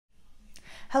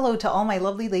Hello to all my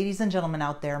lovely ladies and gentlemen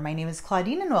out there. My name is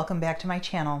Claudine and welcome back to my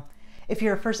channel. If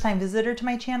you're a first-time visitor to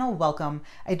my channel, welcome.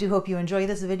 I do hope you enjoy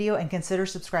this video and consider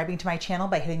subscribing to my channel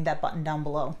by hitting that button down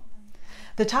below.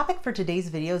 The topic for today's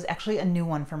video is actually a new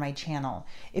one for my channel.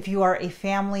 If you are a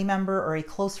family member or a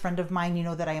close friend of mine, you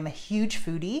know that I am a huge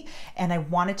foodie and I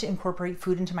wanted to incorporate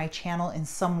food into my channel in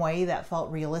some way that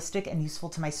felt realistic and useful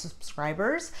to my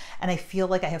subscribers, and I feel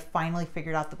like I have finally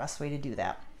figured out the best way to do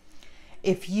that.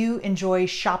 If you enjoy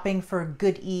shopping for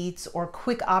good eats or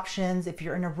quick options, if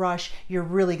you're in a rush, you're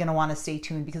really going to want to stay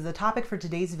tuned because the topic for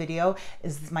today's video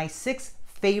is my 6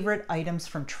 favorite items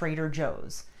from Trader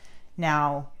Joe's.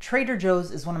 Now, Trader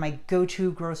Joe's is one of my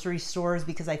go-to grocery stores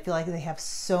because I feel like they have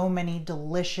so many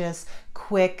delicious,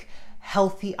 quick,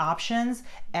 healthy options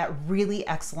at really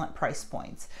excellent price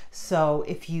points. So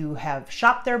if you have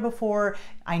shopped there before,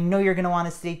 I know you're going to want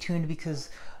to stay tuned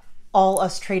because all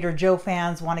us Trader Joe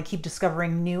fans want to keep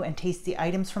discovering new and tasty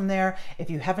items from there. If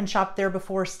you haven't shopped there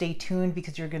before, stay tuned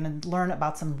because you're going to learn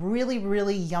about some really,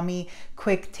 really yummy,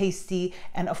 quick, tasty,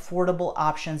 and affordable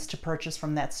options to purchase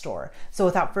from that store. So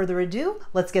without further ado,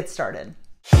 let's get started.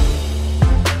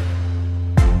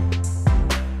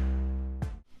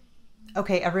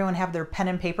 Okay, everyone have their pen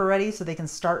and paper ready so they can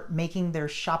start making their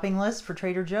shopping list for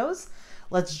Trader Joe's.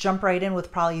 Let's jump right in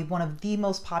with probably one of the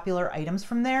most popular items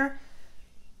from there.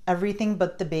 Everything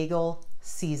but the bagel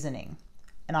seasoning.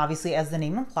 And obviously, as the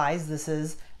name implies, this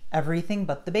is everything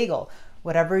but the bagel.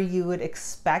 Whatever you would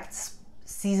expect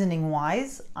seasoning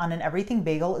wise on an everything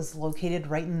bagel is located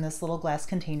right in this little glass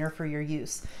container for your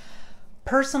use.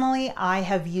 Personally, I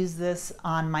have used this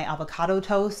on my avocado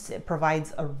toast. It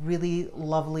provides a really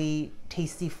lovely,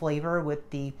 tasty flavor with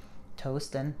the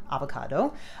toast and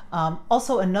avocado.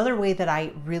 Also, another way that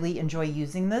I really enjoy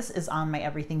using this is on my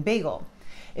everything bagel.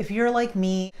 If you're like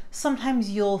me, sometimes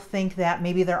you'll think that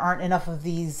maybe there aren't enough of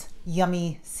these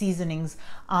yummy seasonings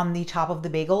on the top of the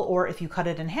bagel, or if you cut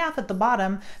it in half at the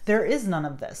bottom, there is none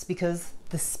of this because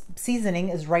the seasoning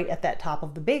is right at that top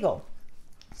of the bagel.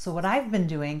 So what I've been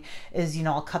doing is,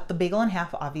 I'll cut the bagel in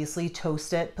half, obviously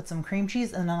toast it, put some cream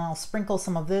cheese, and then I'll sprinkle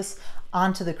some of this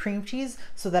onto the cream cheese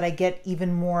so that I get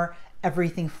even more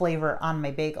everything flavor on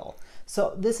my bagel.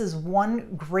 So this is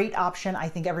one great option I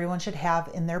think everyone should have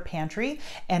in their pantry,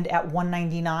 and at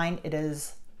 $1.99 it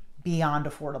is beyond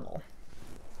affordable.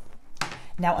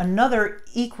 Now, another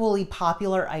equally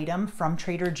popular item from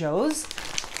Trader Joe's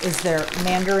is their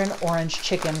Mandarin orange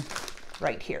chicken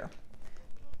right here.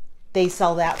 They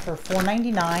sell that for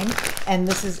 $4.99, and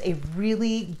this is a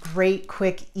really great,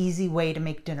 quick, easy way to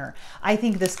make dinner. I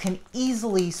think this can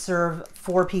easily serve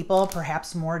 4 people,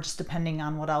 perhaps more, just depending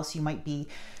on what else you might be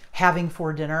having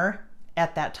for dinner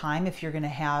at that time, if you're going to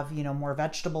have, more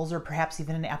vegetables or perhaps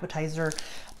even an appetizer.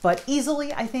 But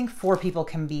easily, I think 4 people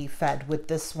can be fed with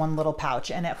this one little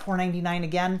pouch. And at $4.99,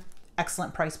 again,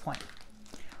 excellent price point.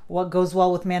 What goes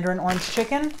well with Mandarin orange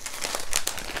chicken?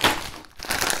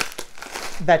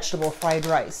 Vegetable fried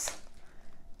rice.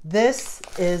 This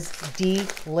is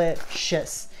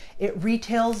delicious. It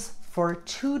retails for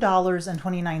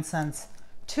 $2.29,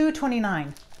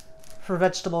 $2.29 for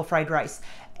vegetable fried rice.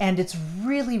 And it's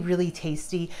really, really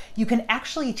tasty. You can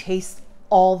actually taste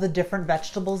all the different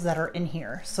vegetables that are in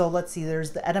here. So let's see,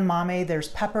 there's the edamame, there's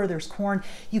pepper, there's corn.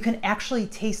 You can actually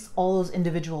taste all those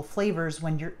individual flavors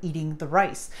when you're eating the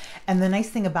rice. And the nice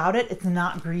thing about it, it's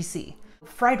not greasy.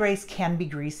 Fried rice can be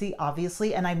greasy,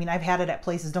 obviously, and I mean, I've had it at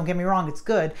places, don't get me wrong, it's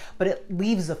good, but it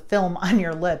leaves a film on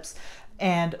your lips.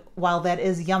 And while that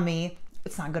is yummy,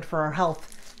 it's not good for our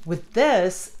health. With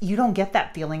this, you don't get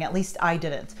that feeling, at least I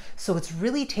didn't. So it's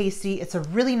really tasty, it's a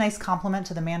really nice complement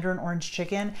to the Mandarin orange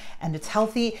chicken, and it's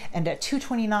healthy, and at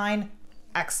 $2.29,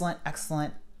 excellent,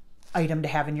 excellent item to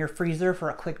have in your freezer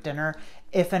for a quick dinner,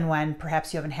 if and when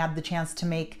perhaps you haven't had the chance to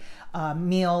make a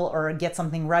meal or get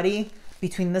something ready.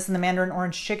 Between this and the Mandarin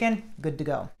orange chicken, good to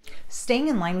go. Staying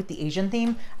in line with the Asian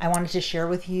theme, I wanted to share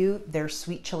with you their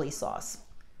sweet chili sauce.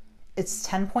 It's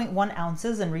 10.1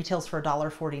 ounces and retails for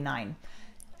 $1.49.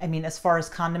 I mean, as far as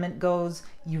condiment goes,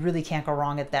 you really can't go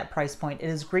wrong at that price point. It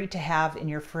is great to have in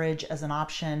your fridge as an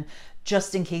option,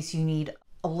 just in case you need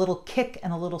a little kick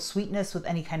and a little sweetness with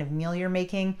any kind of meal you're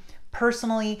making.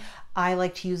 Personally, I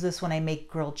like to use this when I make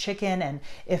grilled chicken, and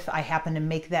if I happen to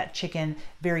make that chicken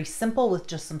very simple with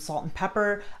just some salt and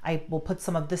pepper, I will put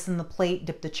some of this in the plate,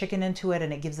 dip the chicken into it,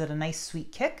 and it gives it a nice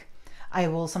sweet kick. I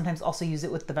will sometimes also use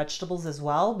it with the vegetables as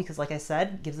well, because like I said,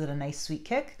 it gives it a nice sweet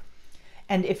kick.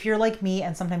 And if you're like me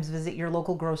and sometimes visit your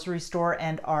local grocery store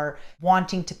and are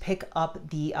wanting to pick up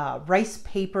the rice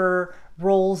paper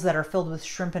rolls that are filled with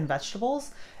shrimp and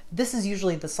vegetables, this is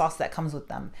usually the sauce that comes with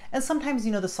them. And sometimes,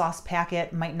 you know, the sauce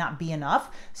packet might not be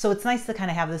enough. So it's nice to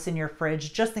kind of have this in your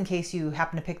fridge just in case you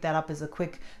happen to pick that up as a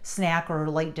quick snack or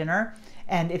light dinner.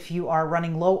 And if you are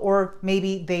running low, or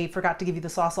maybe they forgot to give you the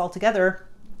sauce altogether,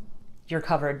 you're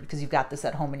covered because you've got this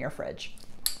at home in your fridge.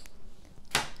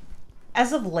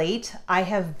 As of late, I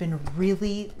have been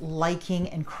really liking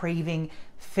and craving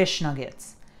fish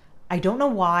nuggets. I don't know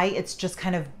why, it's just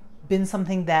kind of been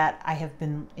something that I have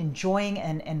been enjoying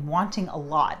and wanting a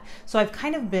lot. So I've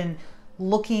kind of been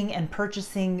looking and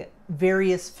purchasing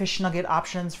various fish nugget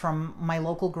options from my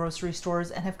local grocery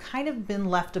stores and have kind of been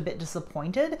left a bit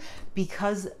disappointed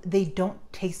because they don't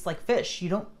taste like fish. You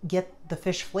don't get the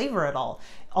fish flavor at all.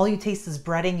 All you taste is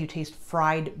breading, you taste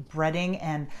fried breading,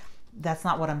 and that's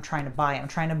not what I'm trying to buy. I'm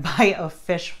trying to buy a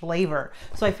fish flavor.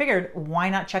 So I figured, why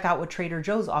not check out what Trader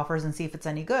Joe's offers and see if it's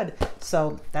any good?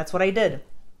 So that's what I did.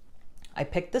 I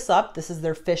picked this up. This is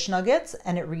their fish nuggets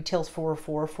and it retails for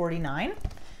 $4.49.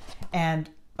 And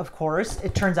of course,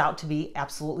 it turns out to be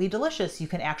absolutely delicious. You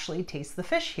can actually taste the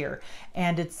fish here.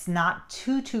 And it's not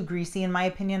too greasy in my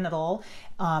opinion at all.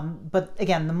 But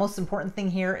again, the most important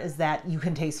thing here is that you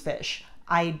can taste fish.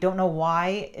 I don't know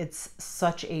why it's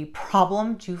such a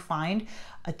problem to find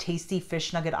a tasty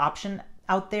fish nugget option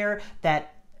out there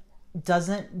that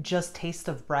doesn't just taste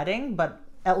of breading, but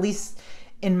at least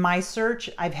in my search,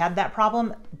 I've had that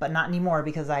problem, but not anymore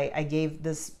because I gave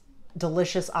this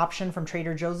delicious option from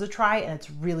Trader Joe's a try and it's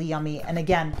really yummy. And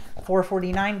again,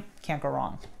 $4.49, can't go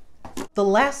wrong. The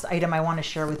last item I want to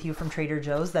share with you from Trader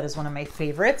Joe's that is one of my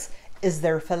favorites is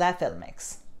their falafel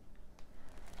mix.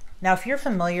 Now, if you're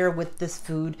familiar with this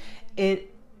food,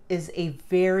 it is a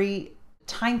very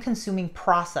time-consuming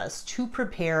process to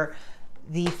prepare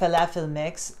the falafel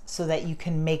mix so that you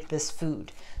can make this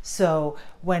food. So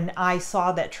when I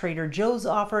saw that Trader Joe's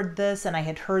offered this and I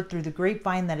had heard through the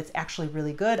grapevine that it's actually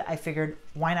really good, I figured,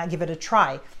 why not give it a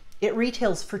try? It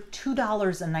retails for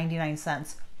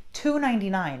 $2.99,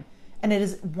 $2.99, and it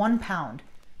is 1 pound.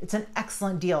 It's an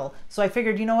excellent deal. So I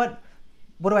figured, you know what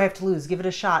do I have to lose? Give it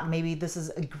a shot. Maybe this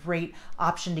is a great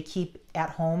option to keep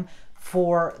at home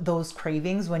for those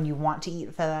cravings when you want to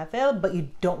eat falafel, but you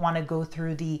don't want to go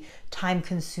through the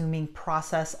time-consuming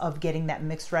process of getting that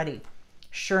mix ready.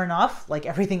 Sure enough, like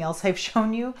everything else I've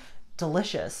shown you,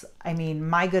 delicious. I mean,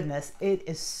 my goodness, it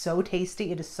is so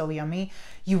tasty. It is so yummy.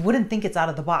 You wouldn't think it's out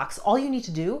of the box. All you need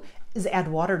to do is add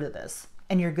water to this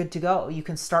and you're good to go. You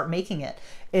can start making it.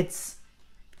 It's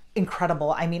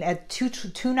incredible. I mean, at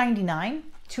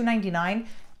 $2.99,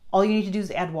 all you need to do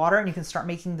is add water and you can start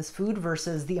making this food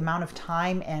versus the amount of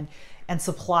time and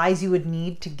supplies you would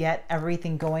need to get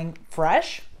everything going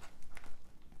fresh.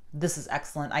 This is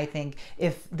excellent. I think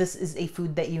if this is a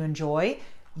food that you enjoy,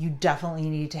 you definitely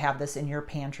need to have this in your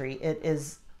pantry. It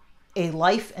is a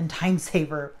life and time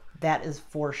saver, that is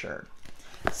for sure.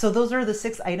 So those are the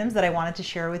 6 items that I wanted to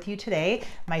share with you today.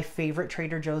 My favorite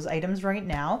Trader Joe's items right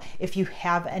now. If you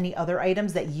have any other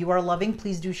items that you are loving,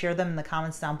 please do share them in the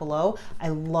comments down below. I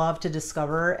love to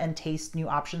discover and taste new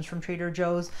options from Trader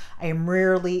Joe's. I am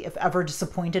rarely, if ever,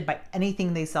 disappointed by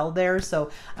anything they sell there. So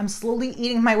I'm slowly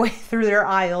eating my way through their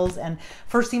aisles and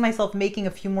foresee myself making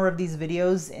a few more of these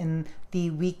videos in the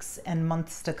weeks and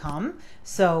months to come.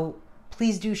 So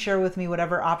please do share with me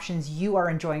whatever options you are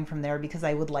enjoying from there because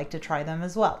I would like to try them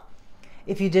as well.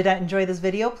 If you did enjoy this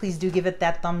video, please do give it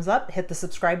that thumbs up, hit the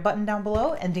subscribe button down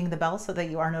below and ding the bell so that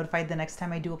you are notified the next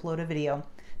time I do upload a video.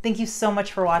 Thank you so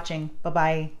much for watching.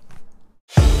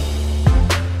 Bye-bye.